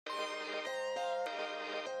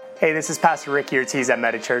Hey, this is Pastor Ricky Ortiz at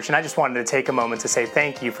Meta Church, and I just wanted to take a moment to say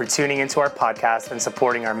thank you for tuning into our podcast and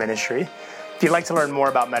supporting our ministry. If you'd like to learn more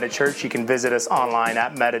about Meta Church, you can visit us online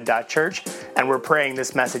at meta.church, and we're praying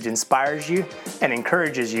this message inspires you and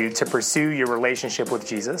encourages you to pursue your relationship with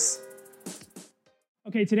Jesus.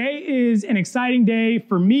 Okay, today is an exciting day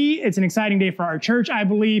for me. It's an exciting day for our church, I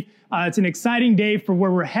believe. It's an exciting day for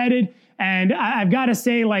where we're headed. And I've got to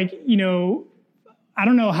say, I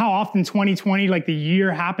don't know how often 2020, the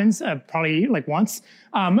year happens, probably once.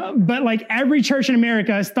 But every church in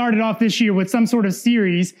America started off this year with some sort of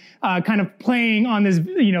series, kind of playing on this,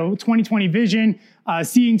 2020 vision,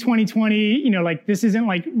 seeing 2020, this isn't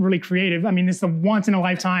really creative. I mean, this is a once in a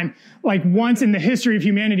lifetime, once in the history of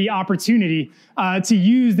humanity opportunity to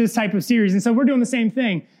use this type of series. And so we're doing the same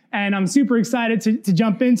thing. And I'm super excited to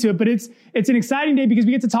jump into it. But it's an exciting day because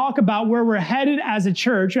we get to talk about where we're headed as a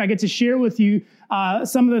church. I get to share with you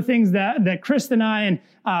some of the things that Krista and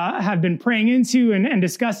I have been praying into and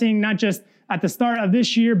discussing, not just at the start of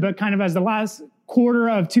this year, but kind of as the last quarter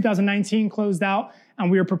of 2019 closed out.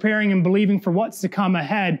 And we are preparing and believing for what's to come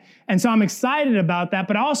ahead. And so I'm excited about that.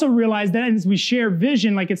 But I also realize that as we share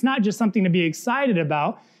vision, it's not just something to be excited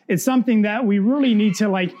about. It's something that we really need to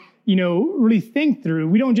really think through.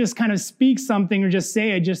 We don't just kind of speak something or just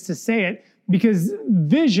say it just to say it, because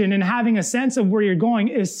vision and having a sense of where you're going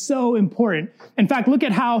is so important. In fact, look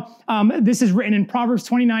at how this is written in Proverbs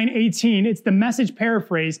 29:18. It's the Message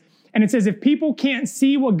paraphrase. And it says, if people can't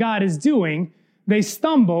see what God is doing, they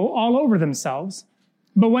stumble all over themselves.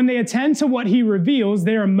 But when they attend to what he reveals,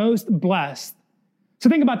 they are most blessed. So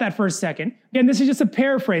think about that for a second. Again, this is just a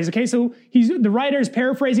paraphrase, okay? So the writer is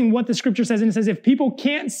paraphrasing what the scripture says, and it says, if people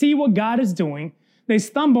can't see what God is doing, they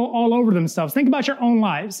stumble all over themselves. Think about your own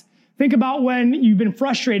lives. Think about when you've been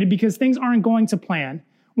frustrated because things aren't going to plan,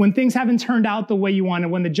 when things haven't turned out the way you wanted,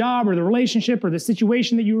 when the job or the relationship or the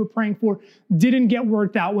situation that you were praying for didn't get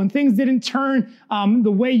worked out, when things didn't turn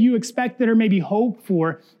the way you expected or maybe hoped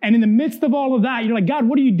for. And in the midst of all of that, you're like, God,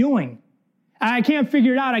 what are you doing? I can't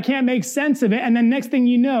figure it out. I can't make sense of it. And then next thing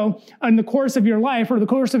you know, in the course of your life or the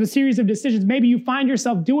course of a series of decisions, maybe you find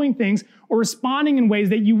yourself doing things or responding in ways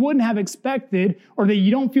that you wouldn't have expected or that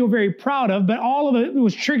you don't feel very proud of, but all of it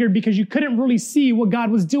was triggered because you couldn't really see what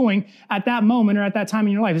God was doing at that moment or at that time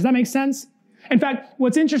in your life. Does that make sense? In fact,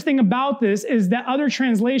 what's interesting about this is that other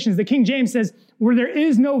translations, the King James says, where there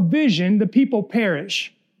is no vision, the people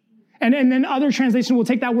perish. And then other translations will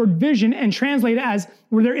take that word vision and translate it as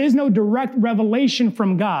where there is no direct revelation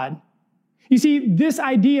from God. You see, this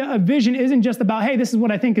idea of vision isn't just about, hey, this is what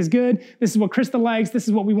I think is good. This is what Krista likes. This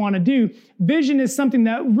is what we want to do. Vision is something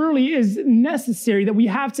that really is necessary, that we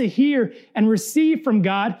have to hear and receive from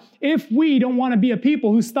God if we don't want to be a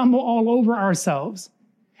people who stumble all over ourselves.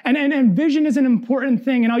 And vision is an important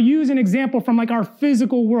thing. And I'll use an example from our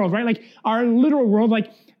physical world, right? Our literal world,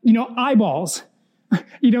 eyeballs.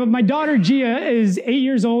 My daughter Gia is 8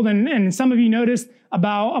 years old, and some of you noticed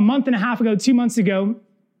about a month and a half ago, 2 months ago,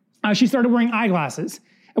 she started wearing eyeglasses,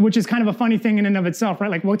 which is kind of a funny thing in and of itself,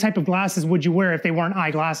 right? What type of glasses would you wear if they weren't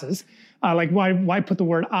eyeglasses? Why put the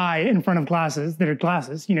word eye in front of glasses that are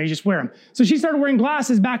glasses? You just wear them. So she started wearing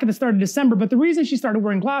glasses back at the start of December, but the reason she started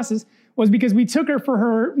wearing glasses was because we took her for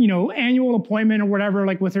her, annual appointment or whatever,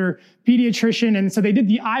 with her pediatrician. And so they did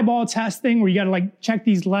the eyeball test thing where you got to check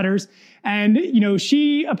these letters. And,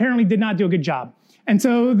 she apparently did not do a good job. And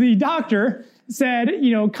so the doctor said,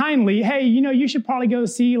 kindly, hey, you should probably go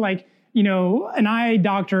see an eye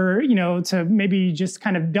doctor, to maybe just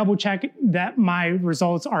kind of double check that my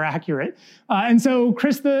results are accurate. And so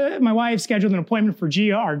Krista, my wife, scheduled an appointment for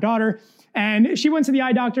Gia, our daughter. And she went to the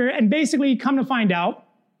eye doctor and basically come to find out,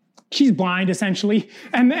 she's blind essentially.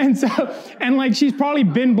 And she's probably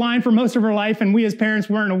been blind for most of her life. And we as parents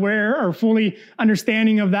weren't aware or fully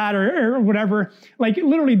understanding of that or whatever.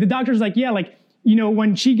 Literally the doctor's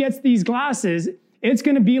when she gets these glasses, it's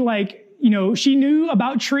going to be she knew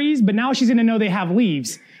about trees, but now she's going to know they have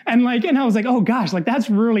leaves. And I was like, oh gosh, that's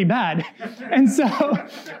really bad. And so,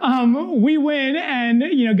 we went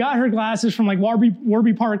and, got her glasses from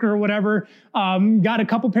Warby Parker or whatever, got a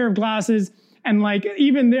couple pair of glasses. And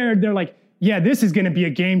even they're yeah, this is going to be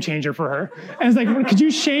a game changer for her. And it's could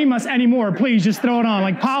you shame us anymore? Please just throw it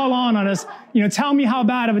on, pile on us. Tell me how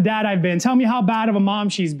bad of a dad I've been. Tell me how bad of a mom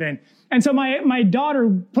she's been. And so my daughter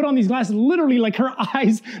put on these glasses, literally her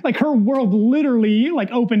eyes, her world literally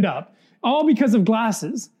opened up, all because of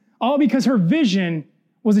glasses, all because her vision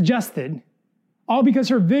was adjusted. All because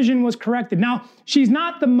her vision was corrected. Now, she's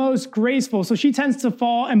not the most graceful, so she tends to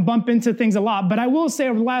fall and bump into things a lot. But I will say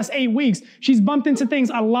over the last 8 weeks, she's bumped into things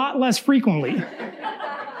a lot less frequently.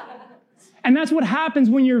 And that's what happens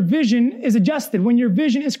when your vision is adjusted, when your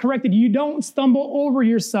vision is corrected. You don't stumble over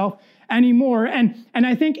yourself anymore. And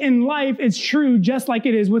I think in life, it's true just like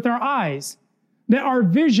it is with our eyes, that our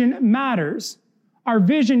vision matters. Our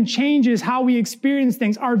vision changes how we experience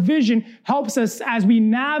things. Our vision helps us as we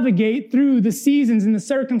navigate through the seasons and the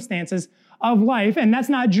circumstances of life. And that's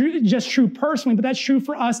not just true personally, but that's true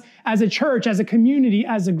for us as a church, as a community,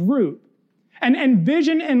 as a group. And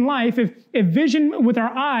vision in life, if vision with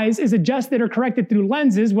our eyes is adjusted or corrected through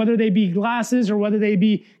lenses, whether they be glasses or whether they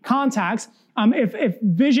be contacts, if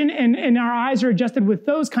vision in our eyes are adjusted with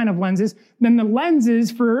those kind of lenses, then the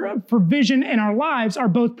lenses for vision in our lives are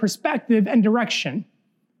both perspective and direction.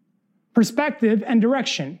 Perspective and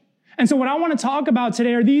direction. And so what I want to talk about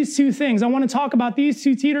today are these two things. I want to talk about these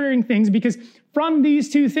two teetering things because from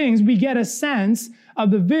these two things, we get a sense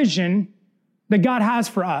of the vision that God has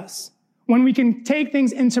for us. When we can take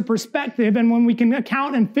things into perspective and when we can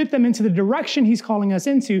account and fit them into the direction he's calling us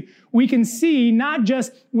into, we can see not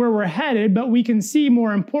just where we're headed, but we can see,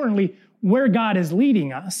 more importantly, where God is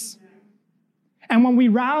leading us. And when we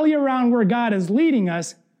rally around where God is leading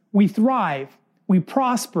us, we thrive, we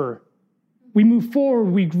prosper, we move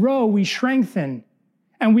forward, we grow, we strengthen,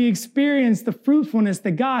 and we experience the fruitfulness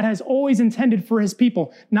that God has always intended for his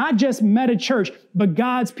people. Not just Meta Church, but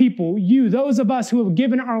God's people, you, those of us who have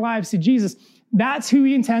given our lives to Jesus. That's who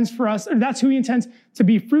he intends for us, or that's who he intends to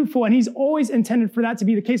be fruitful. And he's always intended for that to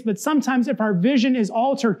be the case. But sometimes if our vision is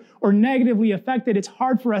altered or negatively affected, it's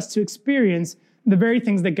hard for us to experience the very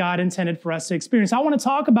things that God intended for us to experience. I want to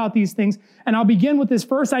talk about these things, and I'll begin with this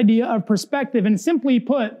first idea of perspective. And simply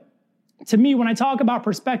put, to me, when I talk about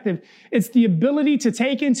perspective, it's the ability to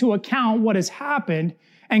take into account what has happened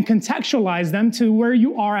and contextualize them to where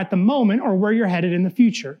you are at the moment or where you're headed in the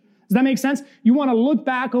future. Does that make sense? You want to look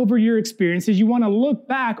back over your experiences. You want to look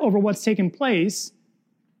back over what's taken place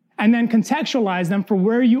and then contextualize them for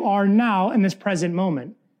where you are now in this present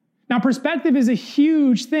moment. Now, perspective is a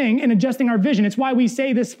huge thing in adjusting our vision. It's why we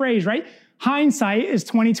say this phrase, right? Hindsight is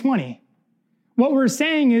 20/20. What we're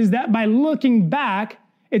saying is that by looking back,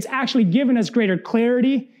 it's actually given us greater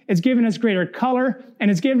clarity, it's given us greater color, and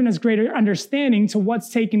it's given us greater understanding to what's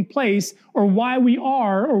taking place or why we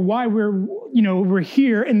are or why we're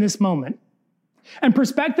here in this moment. And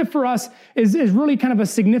perspective for us is really kind of a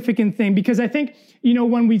significant thing because I think,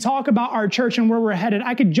 when we talk about our church and where we're headed,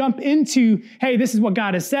 I could jump into, hey, this is what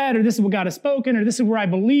God has said, or this is what God has spoken, or this is where I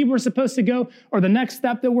believe we're supposed to go, or the next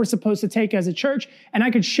step that we're supposed to take as a church. And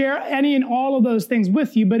I could share any and all of those things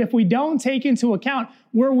with you. But if we don't take into account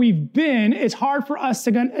where we've been, it's going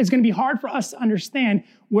to be hard for us to understand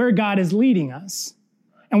where God is leading us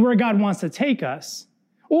and where God wants to take us.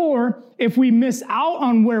 Or if we miss out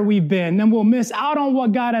on where we've been, then we'll miss out on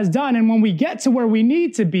what God has done. And when we get to where we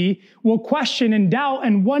need to be, we'll question and doubt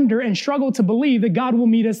and wonder and struggle to believe that God will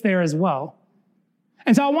meet us there as well.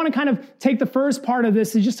 And so I want to kind of take the first part of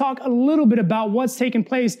this to just talk a little bit about what's taken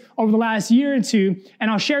place over the last year or two. And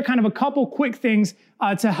I'll share kind of a couple quick things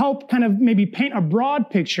to help kind of maybe paint a broad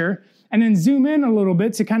picture and then zoom in a little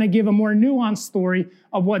bit to kind of give a more nuanced story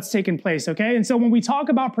of what's taken place, okay? And so when we talk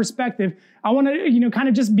about perspective, I want to, kind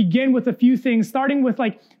of just begin with a few things, starting with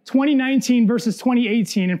like 2019 versus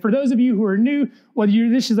 2018. And for those of you who are new, whether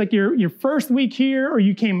this is like your first week here, or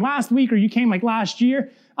you came last week, or you came like last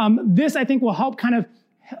year, this I think will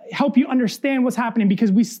help you understand what's happening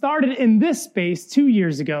because we started in this space 2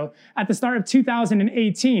 years ago at the start of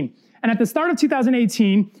 2018. And at the start of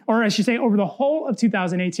 2018, or I should say over the whole of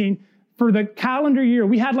 2018, for the calendar year,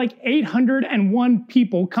 we had like 801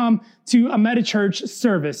 people come to a Meta Church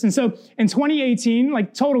service. And so in 2018,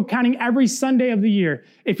 like total counting every Sunday of the year,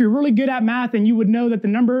 if you're really good at math, then you would know that the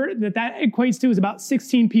number that equates to is about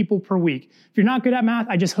 16 people per week. If you're not good at math,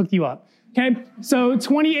 I just hooked you up. Okay. So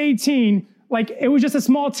 2018, like it was just a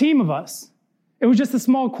small team of us. It was just a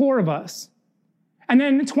small core of us. And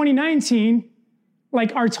then in 2019,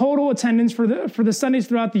 like our total attendance for the Sundays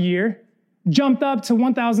throughout the year jumped up to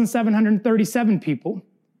 1,737 people.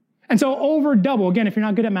 And so over double, again, if you're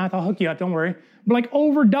not good at math, I'll hook you up, don't worry, but like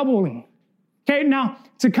over doubling. Okay, now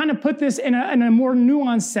to kind of put this in a more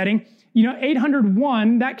nuanced setting,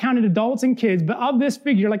 801, that counted adults and kids, but of this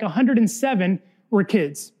figure, like 107 were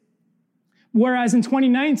kids. Whereas in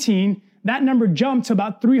 2019, that number jumped to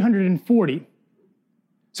about 340.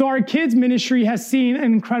 So our kids ministry has seen an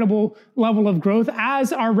incredible level of growth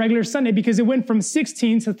as our regular Sunday because it went from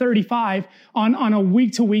 16 to 35 on a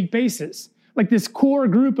week-to-week basis. Like this core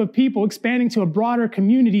group of people expanding to a broader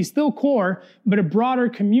community, still core, but a broader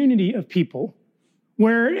community of people.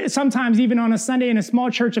 Where sometimes even on a Sunday in a small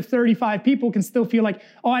church of 35 people can still feel like,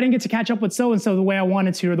 oh, I didn't get to catch up with so-and-so the way I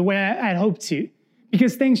wanted to or the way I had hoped to.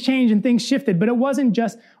 because things changed and things shifted. But it wasn't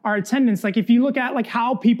just our attendance. Like if you look at like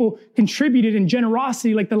how people contributed in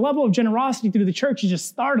generosity, like the level of generosity through the church is just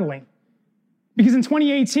startling. Because in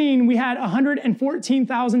 2018, we had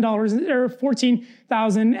 $114,000 or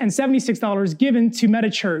 $14,076 given to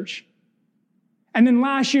MetaChurch. And then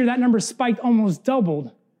last year, that number spiked, almost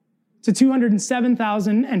doubled to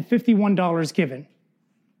 $207,051 given.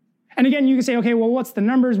 And again, you can say, okay, well, what's the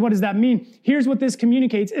numbers? What does that mean? Here's what this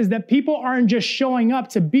communicates is that people aren't just showing up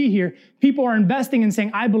to be here. People are investing and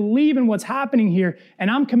saying, I believe in what's happening here, and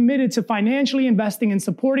I'm committed to financially investing and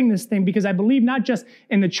supporting this thing because I believe not just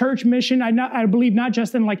in the church mission, I believe not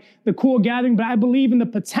just in like the cool gathering, but I believe in the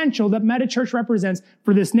potential that MetaChurch represents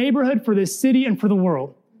for this neighborhood, for this city, and for the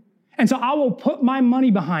world. And so I will put my money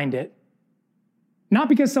behind it, not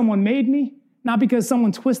because someone made me, not because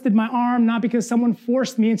someone twisted my arm, not because someone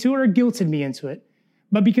forced me into it or guilted me into it,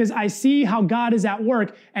 but because I see how God is at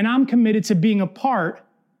work and I'm committed to being a part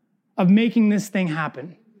of making this thing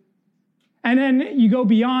happen. And then you go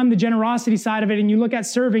beyond the generosity side of it and you look at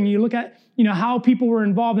serving, you look at how people were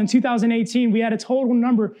involved. In 2018, we had a total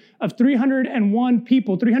number of 301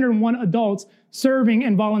 people, 301 adults serving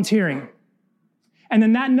and volunteering. And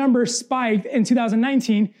then that number spiked in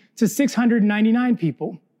 2019 to 699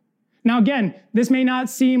 people. Now, again, this may not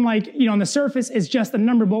seem like, on the surface it's just a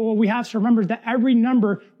number, but what we have to remember is that every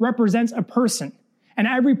number represents a person. And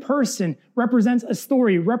every person represents a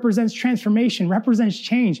story, represents transformation, represents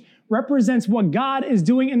change, represents what God is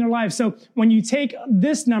doing in their lives. So when you take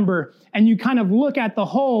this number and you kind of look at the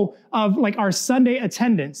whole of like our Sunday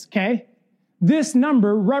attendance, okay? This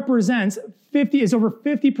number represents is over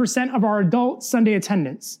 50% of our adult Sunday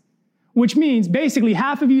attendance. Which means basically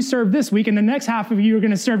half of you serve this week and the next half of you are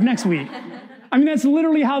going to serve next week. I mean, that's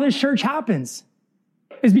literally how this church happens.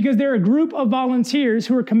 Is because they're a group of volunteers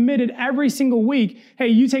who are committed every single week. Hey,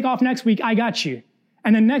 you take off next week, I got you.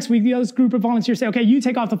 And then next week, the other group of volunteers say, okay, you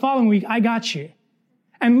take off the following week, I got you.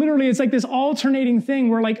 And literally, it's like this alternating thing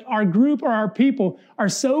where like our group or our people are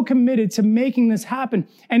so committed to making this happen.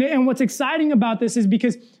 And what's exciting about this is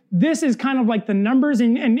because this is kind of like the numbers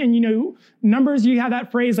and numbers, you have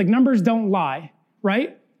that phrase like numbers don't lie,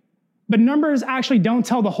 right? But numbers actually don't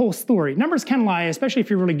tell the whole story. Numbers can lie, especially if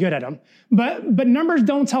you're really good at them. But numbers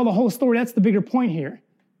don't tell the whole story. That's the bigger point here.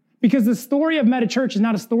 Because the story of MetaChurch is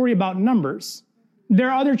not a story about numbers.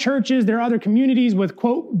 There are other churches, there are other communities with,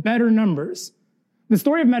 quote, better numbers. The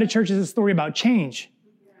story of MetaChurch is a story about change.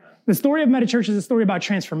 The story of MetaChurch is a story about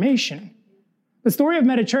transformation. The story of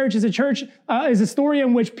MetaChurch is a story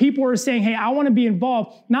in which people are saying, hey, I want to be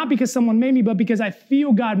involved, not because someone made me, but because I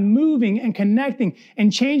feel God moving and connecting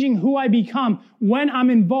and changing who I become when I'm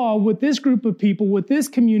involved with this group of people, with this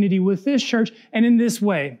community, with this church, and in this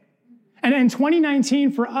way. And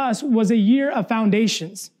 2019 for us was a year of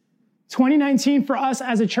foundations. 2019 for us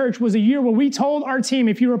as a church was a year where we told our team,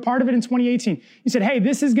 if you were a part of it in 2018, you said, hey,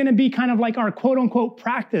 this is going to be kind of like our quote unquote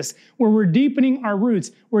practice where we're deepening our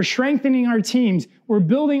roots, we're strengthening our teams, we're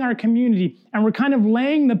building our community, and we're kind of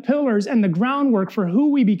laying the pillars and the groundwork for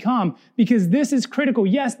who we become because this is critical.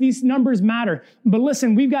 Yes, these numbers matter, but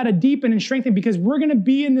listen, we've got to deepen and strengthen because we're going to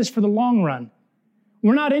be in this for the long run.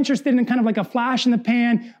 We're not interested in kind of like a flash in the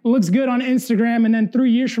pan, looks good on Instagram, and then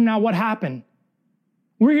 3 years from now, what happened?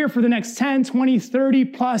 We're here for the next 10, 20, 30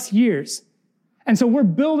 plus years. And so we're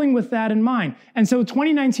building with that in mind. And so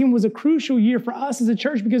 2019 was a crucial year for us as a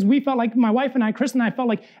church because we felt like, my wife and I, Chris and I felt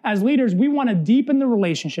like as leaders, we want to deepen the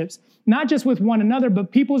relationships, not just with one another,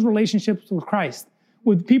 but people's relationships with Christ,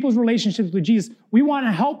 with people's relationships with Jesus. We want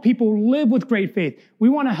to help people live with great faith. We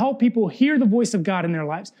want to help people hear the voice of God in their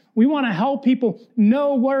lives. We want to help people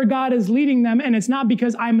know where God is leading them. And it's not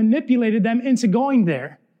because I manipulated them into going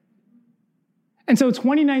there. And so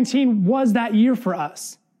 2019 was that year for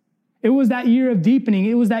us. It was that year of deepening.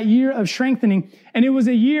 It was that year of strengthening. And it was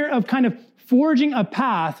a year of kind of forging a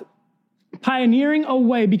path, pioneering a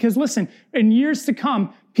way. Because listen, in years to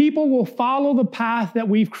come, people will follow the path that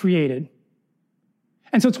we've created.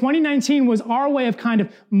 And so 2019 was our way of kind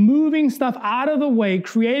of moving stuff out of the way,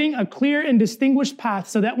 creating a clear and distinguished path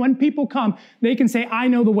so that when people come, they can say, I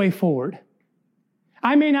know the way forward.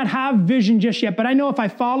 I may not have vision just yet, but I know if I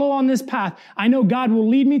follow on this path, I know God will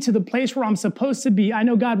lead me to the place where I'm supposed to be. I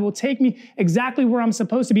know God will take me exactly where I'm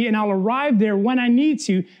supposed to be, and I'll arrive there when I need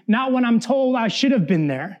to, not when I'm told I should have been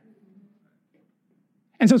there.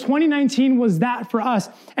 And so 2019 was that for us.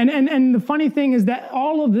 And the funny thing is that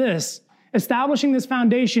all of this, establishing this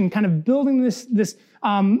foundation, kind of building this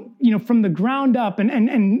from the ground up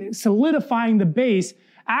and solidifying the base,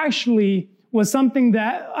 actually was something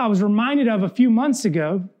that I was reminded of a few months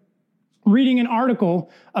ago reading an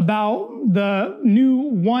article about the new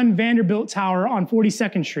One Vanderbilt Tower on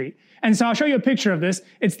 42nd Street. And so I'll show you a picture of this.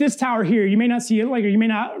 It's this tower here. You may not see it, or you may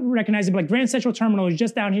not recognize it, but Grand Central Terminal is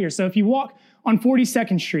just down here. So if you walk on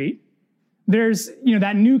 42nd Street, there's,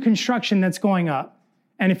 that new construction that's going up.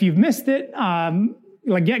 And if you've missed it,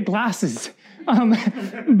 get glasses.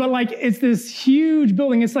 But it's this huge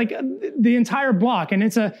building. It's like the entire block.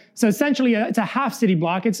 And so essentially it's a half city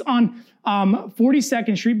block. It's on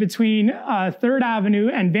 42nd Street between 3rd Avenue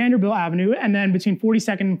and Vanderbilt Avenue, and then between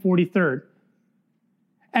 42nd and 43rd.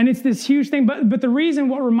 And it's this huge thing. But the reason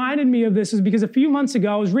what reminded me of this is because a few months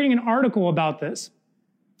ago, I was reading an article about this.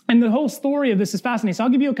 And the whole story of this is fascinating. So I'll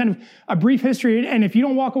give you a brief history. And if you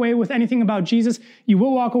don't walk away with anything about Jesus, you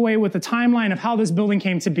will walk away with the timeline of how this building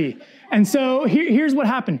came to be. And so here's what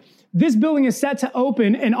happened. This building is set to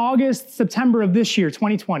open in August, September of this year,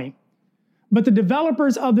 2020. But the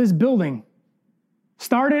developers of this building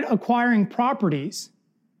started acquiring properties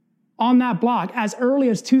on that block as early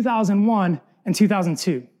as 2001 and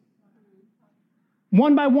 2002.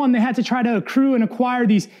 One by one, they had to try to accrue and acquire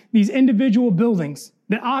these individual buildings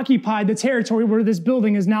that occupied the territory where this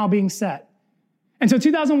building is now being set. And so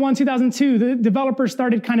 2001, 2002, the developers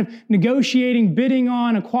started kind of negotiating, bidding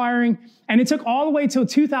on, acquiring, and it took all the way till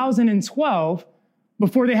 2012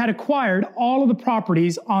 before they had acquired all of the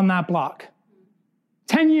properties on that block.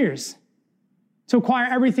 10 years to acquire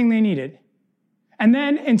everything they needed. And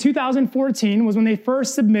then in 2014 was when they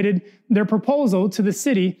first submitted their proposal to the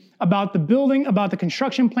city about the building, about the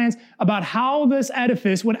construction plans, about how this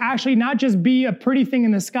edifice would actually not just be a pretty thing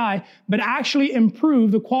in the sky, but actually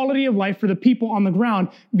improve the quality of life for the people on the ground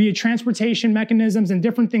via transportation mechanisms and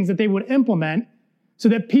different things that they would implement so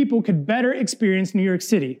that people could better experience New York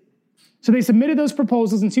City. So they submitted those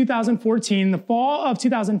proposals in 2014. The fall of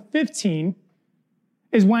 2015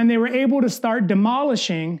 is when they were able to start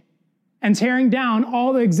demolishing and tearing down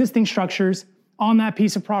all the existing structures on that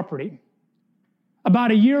piece of property.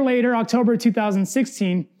 About a year later, October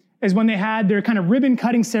 2016, is when they had their kind of ribbon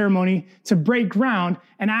cutting ceremony to break ground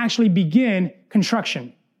and actually begin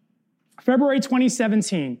construction. February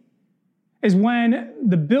 2017 is when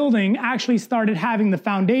the building actually started having the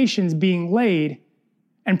foundations being laid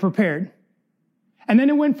and prepared. And then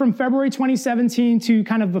it went from February 2017 to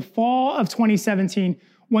kind of the fall of 2017,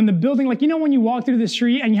 when the building, when you walk through the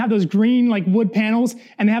street and you have those green wood panels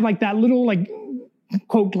and they have that little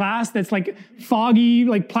quote glass that's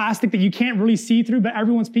foggy, plastic that you can't really see through, but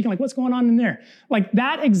everyone's peeking what's going on in there?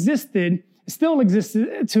 That existed, still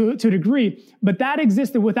existed to a degree, but that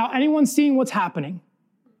existed without anyone seeing what's happening,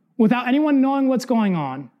 without anyone knowing what's going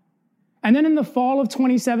on. And then in the fall of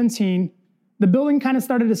 2017, the building kind of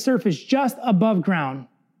started to surface just above ground.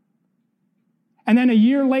 And then a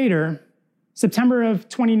year later, September of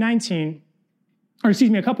 2019,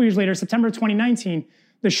 a couple years later, September of 2019,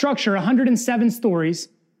 the structure, 107 stories,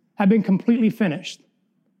 had been completely finished.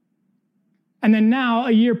 And then now,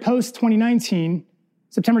 a year post 2019,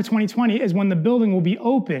 September 2020, is when the building will be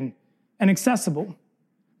open and accessible.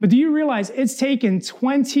 But do you realize it's taken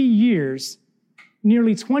 20 years,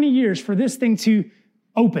 nearly 20 years, for this thing to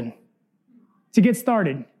open, to get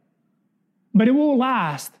started? But it will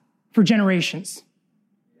last for generations.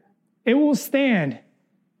 It will stand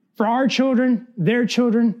for our children, their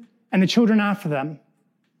children, and the children after them.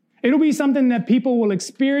 It'll be something that people will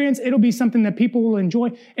experience. It'll be something that people will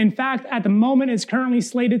enjoy. In fact, at the moment, it's currently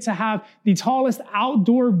slated to have the tallest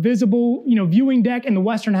outdoor visible, viewing deck in the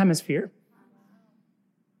Western Hemisphere.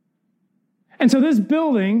 And so this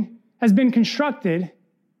building has been constructed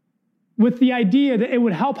with the idea that it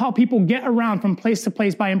would help how people get around from place to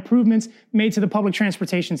place by improvements made to the public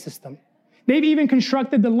transportation system. They've even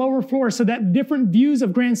constructed the lower floor so that different views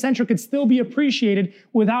of Grand Central could still be appreciated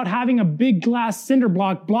without having a big glass cinder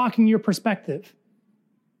block blocking your perspective.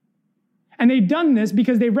 And they've done this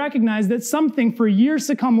because they recognize that something for years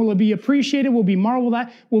to come will be appreciated, will be marveled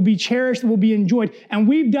at, will be cherished, will be enjoyed. And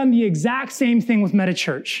we've done the exact same thing with Meta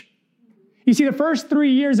Church. You see, the first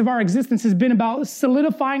 3 years of our existence has been about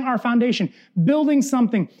solidifying our foundation, building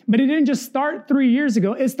something. But it didn't just start 3 years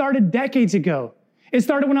ago. It started decades ago. It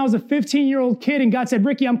started when I was a 15-year-old kid and God said,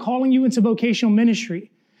 Ricky, I'm calling you into vocational ministry.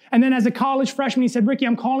 And then as a college freshman, he said, Ricky,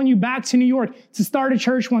 I'm calling you back to New York to start a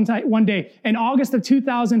church one day in August of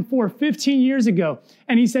 2004, 15 years ago.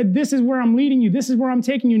 And he said, this is where I'm leading you. This is where I'm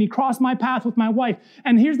taking you. And he crossed my path with my wife.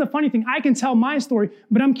 And here's the funny thing. I can tell my story,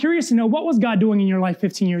 but I'm curious to know, what was God doing in your life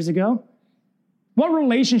 15 years ago? What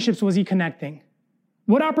relationships was he connecting?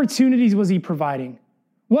 What opportunities was he providing?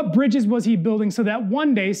 What bridges was he building so that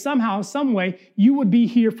one day, somehow, some way, you would be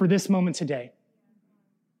here for this moment today?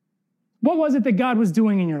 What was it that God was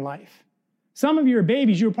doing in your life? Some of you are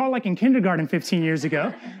babies. You were probably like in kindergarten 15 years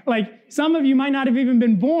ago. Like some of you might not have even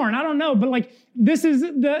been born. I don't know. But like this is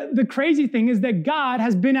the crazy thing is that God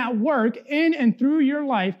has been at work in and through your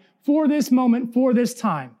life for this moment, for this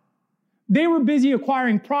time. They were busy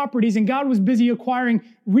acquiring properties and God was busy acquiring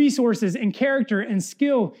resources and character and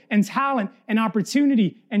skill and talent and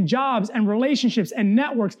opportunity and jobs and relationships and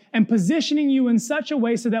networks and positioning you in such a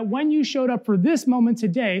way so that when you showed up for this moment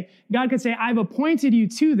today, God could say, I've appointed you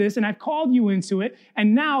to this and I've called you into it.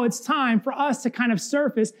 And now it's time for us to kind of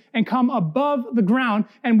surface and come above the ground.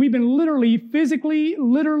 And we've been literally, physically,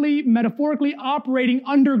 literally, metaphorically operating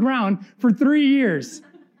underground for 3 years.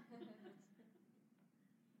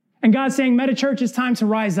 And God's saying, Meta Church, it's time to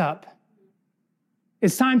rise up.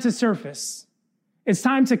 It's time to surface. It's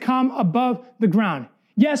time to come above the ground.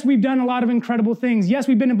 Yes, we've done a lot of incredible things. Yes,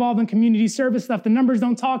 we've been involved in community service stuff. The numbers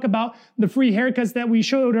don't talk about the free haircuts that we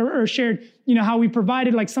showed or shared, how we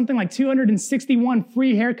provided like something like 261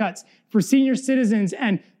 free haircuts for senior citizens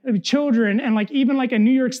and children. And like even like a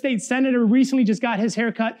New York State senator recently just got his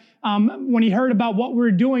haircut when he heard about what we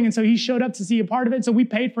were doing. And so he showed up to see a part of it. So we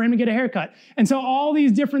paid for him to get a haircut. And so all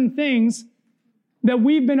these different things that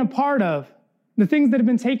we've been a part of, the things that have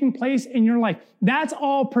been taking place in your life, that's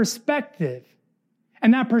all perspective.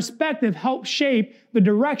 And that perspective helps shape the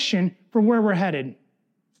direction for where we're headed.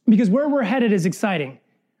 Because where we're headed is exciting.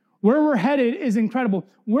 Where we're headed is incredible.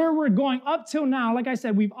 Where we're going up till now, like I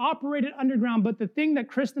said, we've operated underground, but the thing that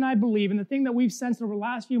Chris and I believe and the thing that we've sensed over the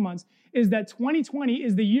last few months is that 2020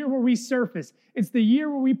 is the year where we surface. It's the year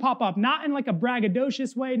where we pop up, not in like a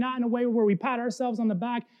braggadocious way, not in a way where we pat ourselves on the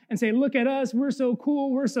back and say, look at us, we're so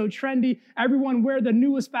cool, we're so trendy, everyone wear the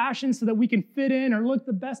newest fashion so that we can fit in or look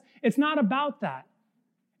the best. It's not about that.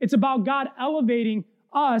 It's about God elevating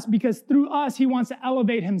us because through us, he wants to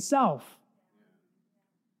elevate himself.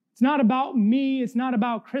 It's not about me. It's not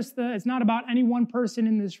about Krista. It's not about any one person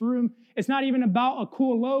in this room. It's not even about a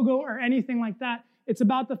cool logo or anything like that. It's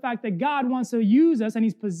about the fact that God wants to use us and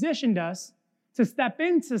he's positioned us to step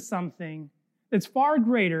into something that's far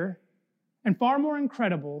greater and far more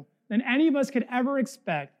incredible than any of us could ever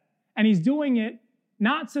expect. And he's doing it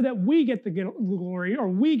not so that we get the glory or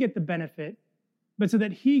we get the benefit, but so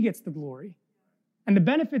that he gets the glory. And the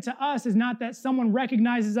benefit to us is not that someone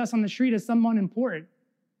recognizes us on the street as someone important,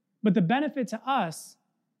 but the benefit to us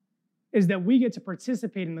is that we get to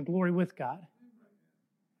participate in the glory with God.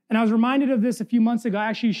 And I was reminded of this a few months ago. I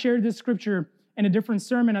actually shared this scripture in a different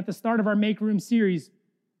sermon at the start of our Make Room series.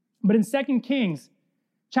 But in 2 Kings,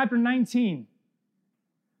 chapter 19,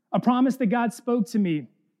 a promise that God spoke to me,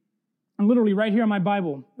 and literally right here in my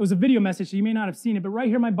Bible, it was a video message, so you may not have seen it, but right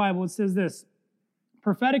here in my Bible, it says this: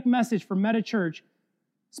 prophetic message from Meta Church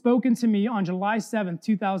spoken to me on July 7th,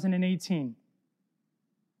 2018.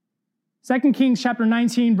 2 Kings chapter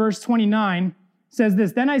 19, verse 29 says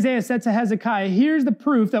this: Then Isaiah said to Hezekiah, here's the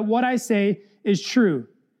proof that what I say is true.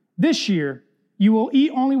 This year, you will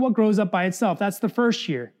eat only what grows up by itself. That's the first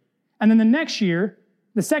year. And then the next year,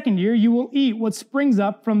 the second year, you will eat what springs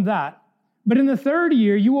up from that. But in the third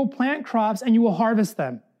year, you will plant crops and you will harvest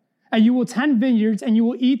them. And you will tend vineyards and you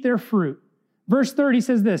will eat their fruit. Verse 30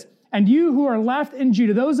 says this: And you who are left in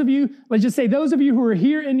Judah, those of you, let's just say those of you who are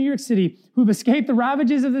here in New York City, who've escaped the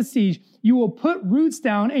ravages of the siege, you will put roots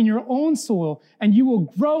down in your own soil and you will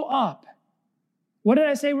grow up. What did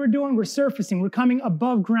I say we're doing? We're surfacing. We're coming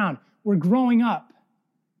above ground. We're growing up.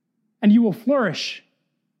 And you will flourish.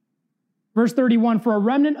 Verse 31, For a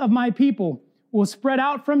remnant of my people will spread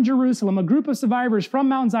out from Jerusalem, a group of survivors from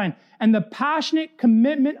Mount Zion, and the passionate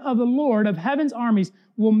commitment of the Lord of heaven's armies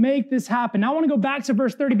will make this happen. Now I want to go back to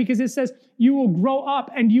verse 30 because it says, you will grow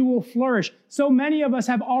up and you will flourish. So many of us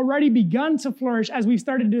have already begun to flourish as we've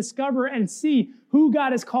started to discover and see who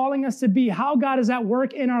God is calling us to be, how God is at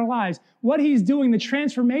work in our lives, what he's doing, the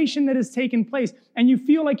transformation that has taken place. And you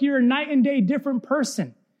feel like you're a night and day different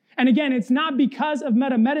person. And again, it's not because of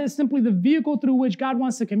Meta. Meta is simply the vehicle through which God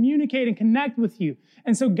wants to communicate and connect with you.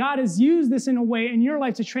 And so God has used this in a way in your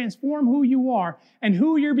life to transform who you are and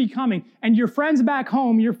who you're becoming. And your friends back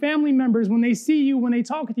home, your family members, when they see you, when they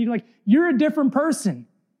talk with you, like, you're a different person.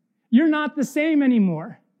 You're not the same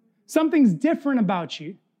anymore. Something's different about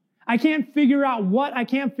you. I can't figure out what, I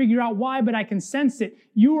can't figure out why, but I can sense it.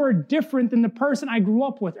 You are different than the person I grew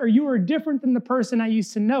up with, or you are different than the person I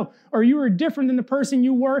used to know, or you are different than the person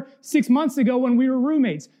you were 6 months ago when we were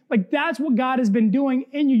roommates. Like, that's what God has been doing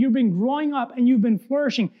in you. You've been growing up and you've been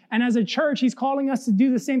flourishing. And as a church, he's calling us to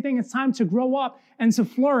do the same thing. It's time to grow up and to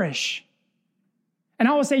flourish. And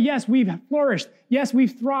I will say, yes, we've flourished. Yes,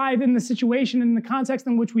 we've thrived in the situation and the context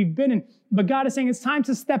in which we've been in. But God is saying it's time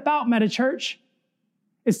to step out, Meta Church.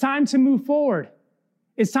 It's time to move forward.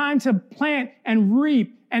 It's time to plant and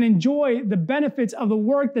reap and enjoy the benefits of the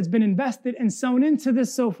work that's been invested and sown into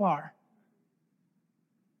this so far.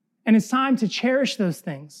 And it's time to cherish those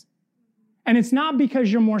things. And it's not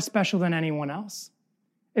because you're more special than anyone else.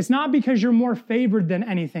 It's not because you're more favored than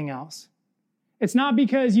anything else. It's not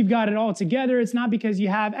because you've got it all together. It's not because you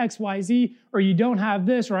have X, Y, Z, or you don't have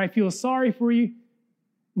this, or I feel sorry for you.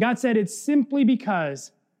 God said it's simply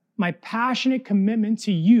because my passionate commitment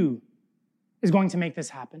to you is going to make this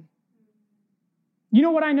happen. You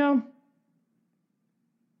know what I know?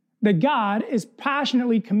 That God is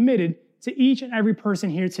passionately committed to each and every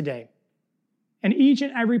person here today, and each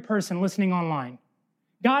and every person listening online.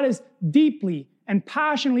 God is deeply and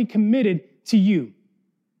passionately committed to you,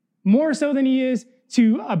 more so than he is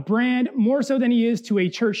to a brand, more so than he is to a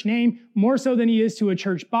church name, more so than he is to a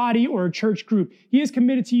church body or a church group. He is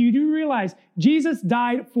committed to you. Do you realize Jesus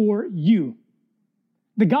died for you?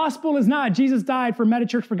 The gospel is not Jesus died for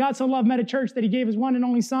Metachurch, for God so loved Metachurch that he gave his one and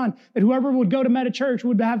only son, that whoever would go to Metachurch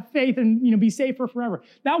would have faith and be saved for forever.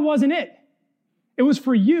 That wasn't it. It was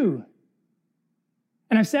for you.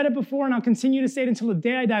 And I've said it before, and I'll continue to say it until the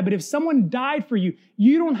day I die, but if someone died for you,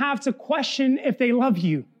 you don't have to question if they love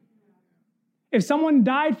you. If someone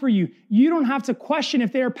died for you, you don't have to question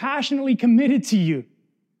if they are passionately committed to you.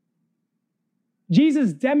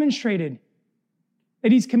 Jesus demonstrated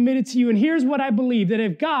that he's committed to you. And here's what I believe, that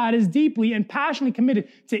if God is deeply and passionately committed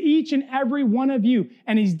to each and every one of you,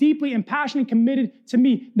 and he's deeply and passionately committed to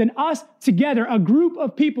me, then us together, a group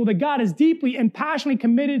of people that God is deeply and passionately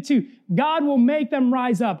committed to, God will make them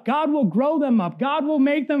rise up. God will grow them up. God will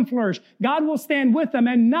make them flourish. God will stand with them,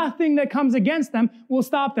 and nothing that comes against them will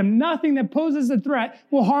stop them. Nothing that poses a threat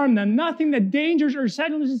will harm them. Nothing that dangers or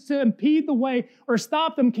challenges to impede the way or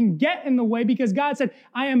stop them can get in the way, because God said,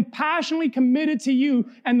 I am passionately committed to you,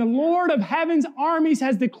 and the Lord of heaven's armies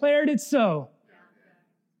has declared it so.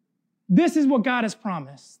 This is what God has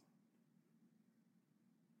promised.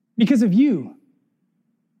 Because of you.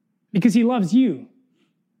 Because he loves you.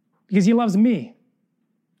 Because he loves me.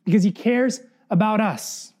 Because he cares about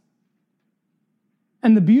us.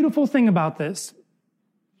 And the beautiful thing about this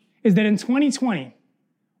is that in 2020,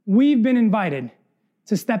 we've been invited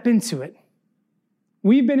to step into it.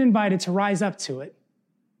 We've been invited to rise up to it.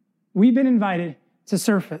 We've been invited to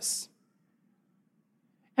surface.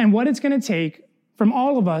 And what it's going to take from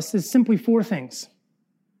all of us is simply four things.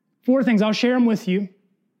 Four things. I'll share them with you.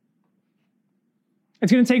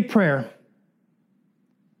 It's going to take prayer.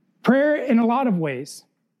 Prayer in a lot of ways.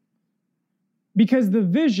 Because the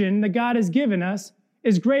vision that God has given us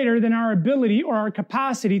is greater than our ability or our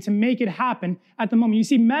capacity to make it happen at the moment. You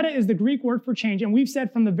see, meta is the Greek word for change, and we've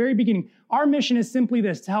said from the very beginning, our mission is simply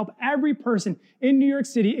this, to help every person in New York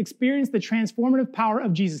City experience the transformative power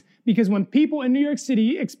of Jesus. Because when people in New York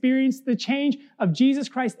City experience the change of Jesus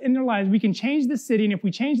Christ in their lives, we can change the city, and if we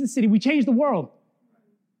change the city, we change the world.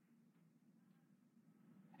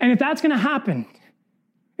 And if that's going to happen,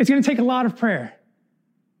 it's going to take a lot of prayer.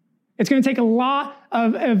 It's going to take a lot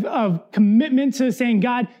of commitment to saying,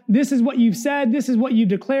 God, this is what you've said. This is what you've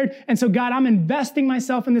declared. And so, God, I'm investing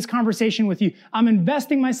myself in this conversation with you. I'm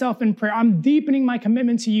investing myself in prayer. I'm deepening my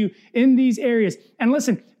commitment to you in these areas. And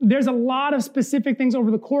listen, there's a lot of specific things over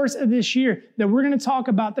the course of this year that we're going to talk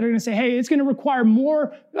about that are going to say, hey, it's going to require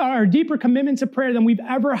more or deeper commitment to prayer than we've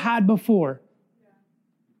ever had before.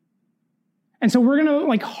 And so we're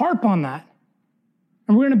going to harp on that.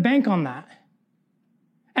 And we're going to bank on that.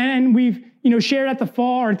 And we've, shared at the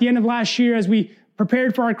fall or at the end of last year as we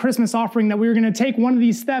prepared for our Christmas offering that we were going to take one of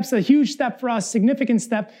these steps, a huge step for us, significant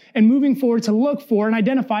step, and moving forward to look for and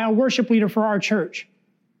identify a worship leader for our church.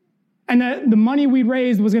 And the money we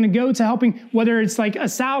raised was going to go to helping, whether it's like a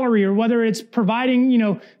salary or whether it's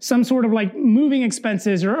providing, some sort of moving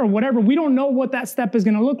expenses or whatever. We don't know what that step is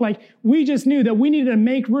going to look like. We just knew that we needed to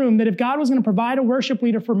make room, that if God was going to provide a worship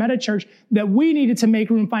leader for Metachurch, that we needed to make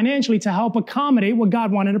room financially to help accommodate what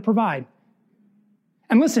God wanted to provide.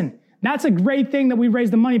 And listen, that's a great thing that we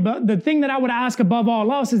raised the money, but the thing that I would ask above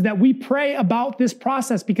all else is that we pray about this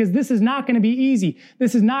process, because this is not going to be easy.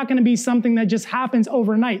 This is not going to be something that just happens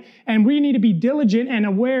overnight. And we need to be diligent and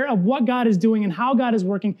aware of what God is doing and how God is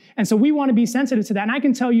working. And so we want to be sensitive to that. And I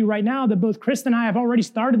can tell you right now that both Chris and I have already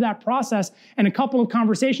started that process and a couple of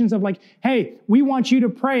conversations of hey, we want you to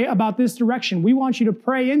pray about this direction. We want you to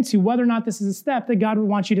pray into whether or not this is a step that God would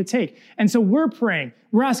want you to take. And so we're praying.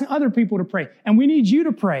 We're asking other people to pray. And we need you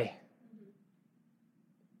to pray.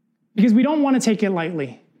 Because we don't want to take it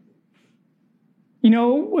lightly.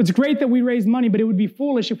 It's great that we raised money, but it would be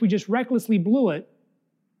foolish if we just recklessly blew it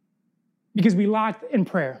because we lacked in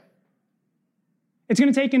prayer. It's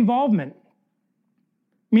going to take involvement,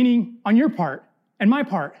 meaning on your part and my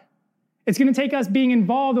part. It's going to take us being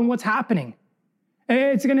involved in what's happening.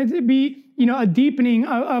 It's going to be, a deepening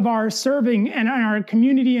of our serving and our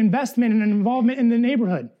community investment and involvement in the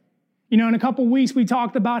neighborhood. In a couple weeks, we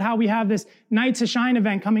talked about how we have this Night to Shine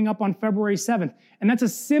event coming up on February 7th. And that's a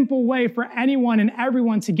simple way for anyone and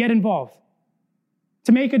everyone to get involved,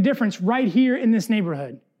 to make a difference right here in this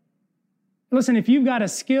neighborhood. Listen, if you've got a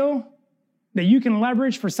skill that you can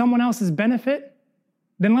leverage for someone else's benefit,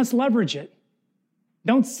 then let's leverage it.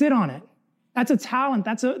 Don't sit on it. That's a talent.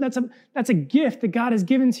 That's a gift that God has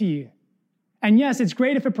given to you. And yes, it's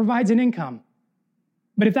great if it provides an income.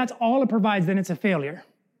 But if that's all it provides, then it's a failure.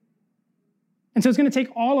 And so it's going to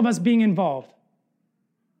take all of us being involved.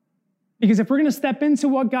 Because if we're going to step into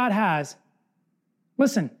what God has,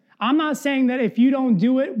 listen, I'm not saying that if you don't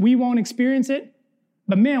do it, we won't experience it.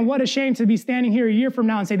 But man, what a shame to be standing here a year from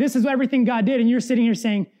now and say, this is everything God did. And you're sitting here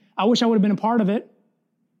saying, I wish I would have been a part of it.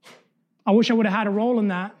 I wish I would have had a role in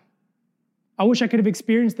that. I wish I could have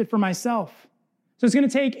experienced it for myself. So it's going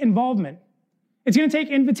to take involvement. It's going to take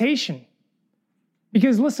invitation.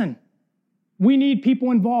 Because listen, we need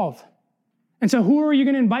people involved. And so who are you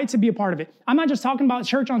going to invite to be a part of it? I'm not just talking about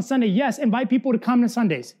church on Sunday. Yes, invite people to come to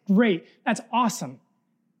Sundays. Great. That's awesome.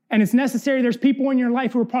 And it's necessary. There's people in your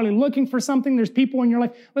life who are probably looking for something. There's people in your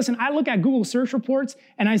life. Listen, I look at Google search reports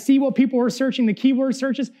and I see what people are searching, the keyword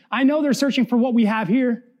searches. I know they're searching for what we have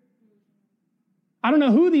here. I don't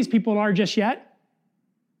know who these people are just yet,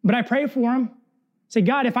 but I pray for them. Say,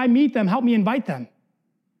 God, if I meet them, help me invite them.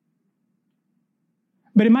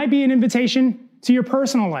 But it might be an invitation to your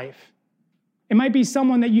personal life. It might be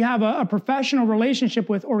someone that you have a professional relationship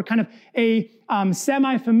with or kind of a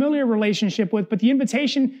semi-familiar relationship with, but the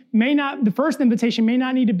first invitation may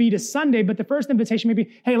not need to be to Sunday, but the first invitation may be,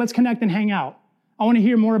 hey, let's connect and hang out. I want to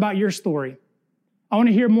hear more about your story. I want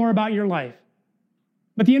to hear more about your life.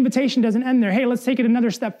 But the invitation doesn't end there. Hey, let's take it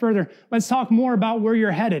another step further. Let's talk more about where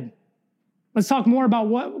you're headed. Let's talk more about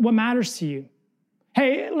what matters to you.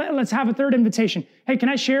 Hey, let's have a third invitation. Hey, can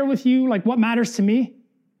I share with you what matters to me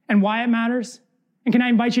and why it matters? And can I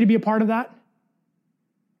invite you to be a part of that?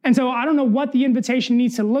 And so I don't know what the invitation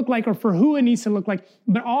needs to look like or for who it needs to look like,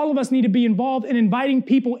 but all of us need to be involved in inviting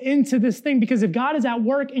people into this thing, because if God is at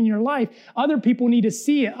work in your life, other people need to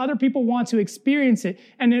see it. Other people want to experience it.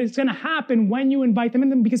 And it's going to happen when you invite them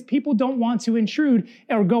in, because people don't want to intrude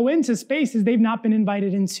or go into spaces they've not been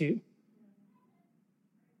invited into.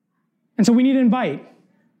 And so we need to invite.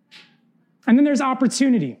 And then there's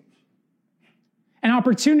opportunity. And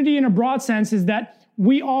opportunity in a broad sense is that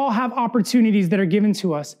we all have opportunities that are given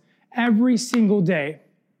to us every single day.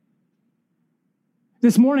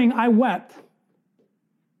 This morning, I wept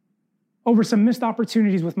over some missed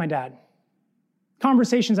opportunities with my dad.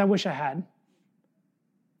 Conversations I wish I had.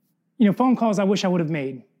 Phone calls I wish I would have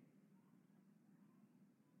made.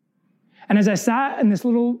 And as I sat in this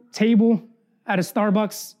little table at a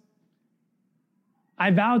Starbucks, I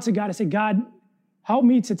vowed to God, I said, God, help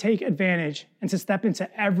me to take advantage and to step into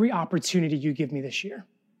every opportunity you give me this year.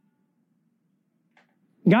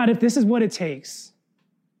 God, if this is what it takes,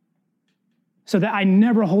 so that I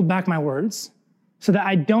never hold back my words, so that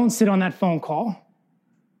I don't sit on that phone call,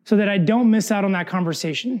 so that I don't miss out on that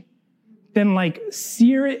conversation, then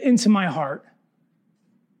sear it into my heart.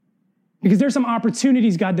 Because there's some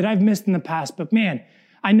opportunities, God, that I've missed in the past, but man,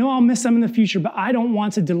 I know I'll miss some in the future, but I don't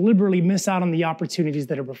want to deliberately miss out on the opportunities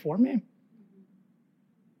that are before me.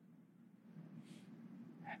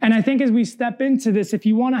 And I think as we step into this, if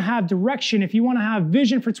you want to have direction, if you want to have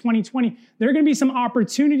vision for 2020, there are going to be some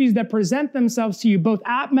opportunities that present themselves to you, both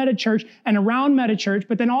at MetaChurch and around MetaChurch,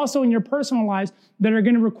 but then also in your personal lives, that are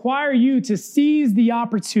going to require you to seize the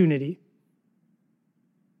opportunity.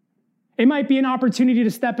 It might be an opportunity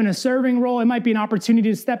to step in a serving role. It might be an opportunity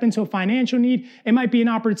to step into a financial need. It might be an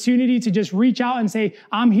opportunity to just reach out and say,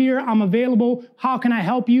 I'm here, I'm available. How can I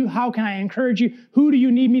help you? How can I encourage you? Who do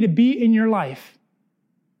you need me to be in your life?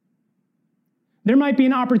 There might be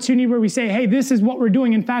an opportunity where we say, hey, this is what we're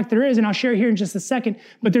doing. In fact, there is, and I'll share here in just a second,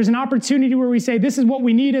 but there's an opportunity where we say, this is what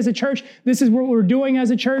we need as a church. This is what we're doing as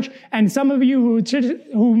a church. And some of you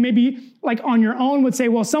who maybe on your own would say,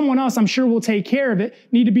 well, someone else I'm sure will take care of it,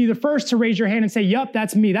 need to be the first to raise your hand and say, yep,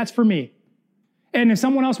 that's me. That's for me. And if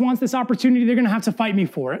someone else wants this opportunity, they're going to have to fight me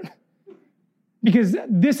for it, because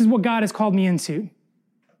this is what God has called me into.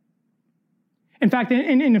 In fact,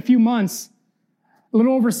 in a few months, a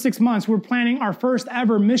little over 6 months, we're planning our first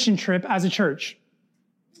ever mission trip as a church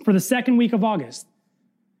for the second week of August.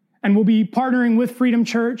 And we'll be partnering with Freedom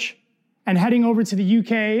Church and heading over to the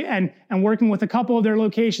UK and working with a couple of their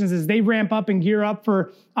locations as they ramp up and gear up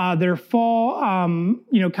for their fall,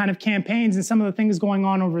 kind of campaigns and some of the things going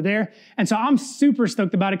on over there. And so I'm super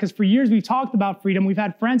stoked about it because for years we've talked about Freedom. We've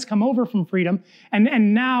had friends come over from Freedom,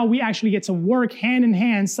 and now we actually get to work hand in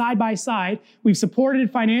hand, side by side. We've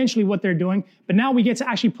supported financially what they're doing, but now we get to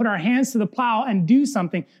actually put our hands to the plow and do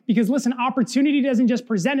something. Because listen, opportunity doesn't just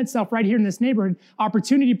present itself right here in this neighborhood.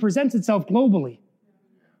 Opportunity presents itself globally.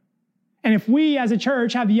 And if we as a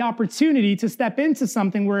church have the opportunity to step into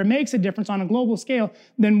something where it makes a difference on a global scale,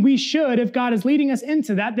 then we should, if God is leading us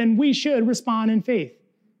into that, then we should respond in faith.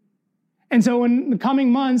 And so in the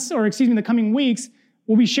coming months, the coming weeks,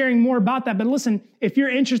 we'll be sharing more about that. But listen, if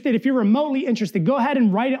you're interested, if you're remotely interested, go ahead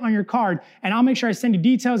and write it on your card, and I'll make sure I send you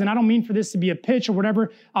details. And I don't mean for this to be a pitch or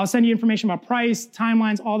whatever. I'll send you information about price,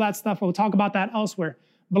 timelines, all that stuff. We'll talk about that elsewhere.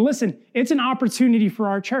 But listen, it's an opportunity for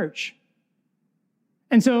our church.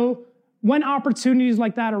 And so when opportunities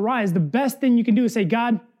like that arise, the best thing you can do is say,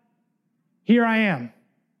 God, here I am.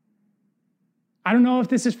 I don't know if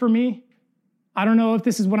this is for me. I don't know if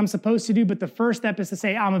this is what I'm supposed to do, but the first step is to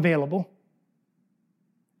say, I'm available.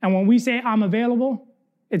 And when we say I'm available,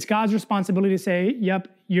 it's God's responsibility to say, yep,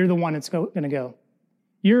 you're the one that's going to go.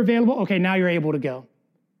 You're available. Okay, now you're able to go.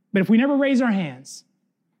 But if we never raise our hands,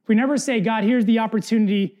 if we never say, God, here's the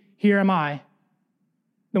opportunity, here am I,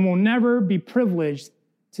 then we'll never be privileged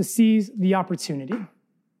to seize the opportunity.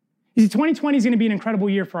 You see, 2020 is going to be an incredible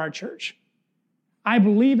year for our church. I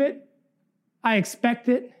believe it. I expect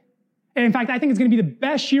it. And in fact, I think it's going to be the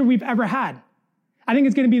best year we've ever had. I think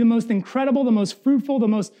it's going to be the most incredible, the most fruitful, the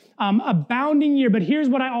most abounding year. But here's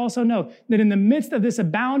what I also know, that in the midst of this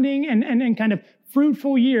abounding and kind of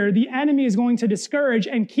fruitful year, the enemy is going to discourage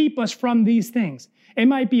and keep us from these things. It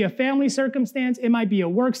might be a family circumstance. It might be a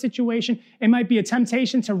work situation. It might be a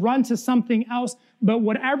temptation to run to something else. But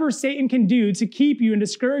whatever Satan can do to keep you and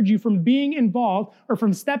discourage you from being involved or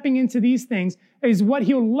from stepping into these things is what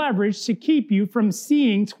he'll leverage to keep you from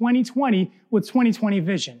seeing 2020 with 2020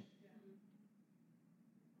 vision.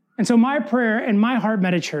 And so my prayer and my heart,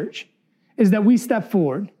 Meta Church, is that we step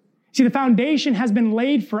forward. See, the foundation has been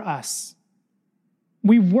laid for us.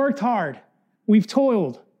 We've worked hard. We've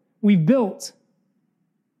toiled. We've built.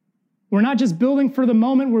 We're not just building for the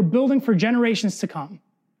moment, we're building for generations to come.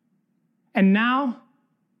 And now,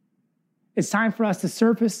 it's time for us to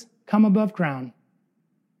surface, come above ground,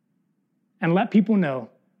 and let people know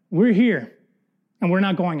we're here and we're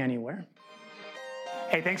not going anywhere.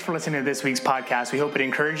 Hey, thanks for listening to this week's podcast. We hope it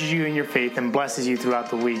encourages you in your faith and blesses you throughout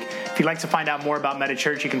the week. If you'd like to find out more about Meta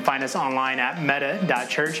Church, you can find us online at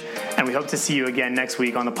meta.church, and we hope to see you again next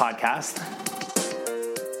week on the podcast.